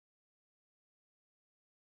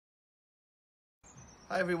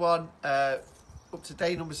Hi everyone, up to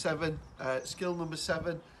day number 7. Skill number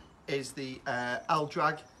 7 is the L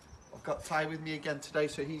drag. I've got Ty with me again today,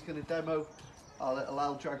 so he's going to demo our little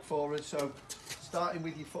L drag for us. So starting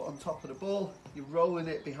with your foot on top of the ball, you're rolling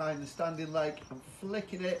it behind the standing leg and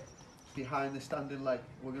flicking it behind the standing leg.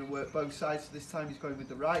 We're going to work both sides, so this time he's going with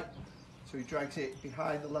the right, so he drags it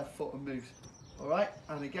behind the left foot and moves. Alright,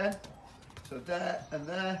 and again, so there and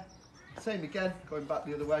there, same again, going back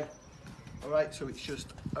the other way. Alright, so it's just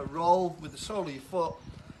a roll with the sole of your foot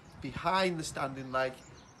behind the standing leg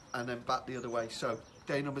and then back the other way. So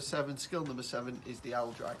day number 7, skill number 7 is the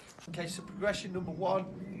L drag. Okay, so progression number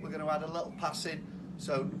 1, we're going to add a little passing.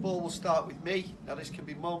 So the ball will start with me. Now this can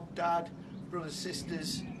be mum, dad, brothers,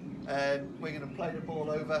 sisters. We're going to play the ball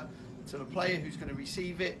over to the player who's going to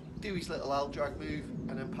receive it, do his little L drag move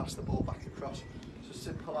and then pass the ball back across. So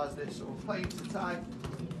simple as this. So we're playing to time,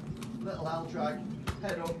 little L drag,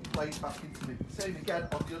 head up, plays back into me. Same again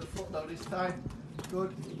on the other foot though this time.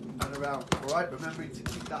 Good, and around. Alright, remembering to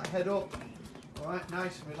keep that head up. Alright,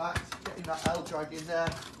 nice and relaxed. Getting that L drag in there.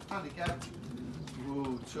 And again.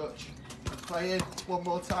 Ooh, touch. And playing one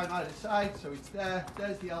more time either side. So it's there.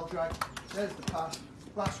 There's the L drag. There's the pass.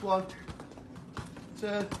 Last one.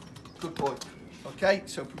 Turn. Good boy. Okay,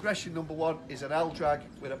 so progression number 1 is an L drag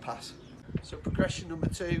with a pass. So progression number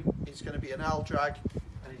 2 is going to be an L drag.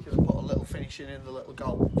 And he's going to put a little finishing in the little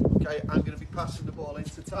goal. Okay, I'm going to be passing the ball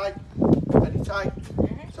into Ty. Ready, Ty?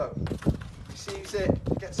 So, receives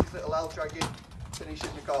it, gets his little L drag in, finishing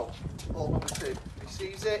the goal. Ball number 2.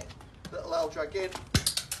 Receives it, little L drag in,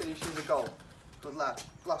 finishing the goal. Good lad.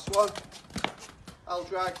 Last one. L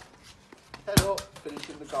drag, head up,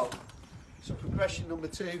 finishing the goal. So progression number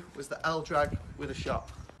 2 was the L drag with a shot.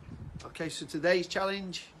 Okay, so today's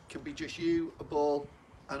challenge can be just you, a ball,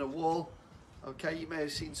 and a wall. Okay, you may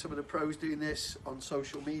have seen some of the pros doing this on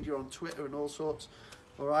social media, on Twitter and all sorts.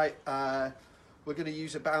 Alright, we're going to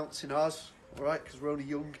use a bounce in ours, alright, because we're only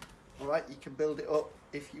young. Alright, you can build it up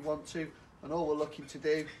if you want to. And all we're looking to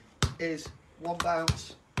do is one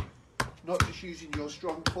bounce, not just using your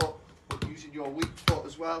strong foot, but using your weak foot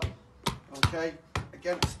as well. Okay,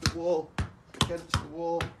 against the wall, against the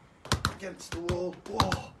wall, against the wall.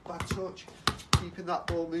 Whoa, bad touch. Keeping that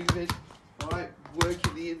ball moving. Alright,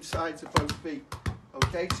 working the insides of both feet.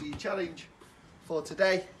 Okay, so your challenge for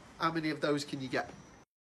today, how many of those can you get?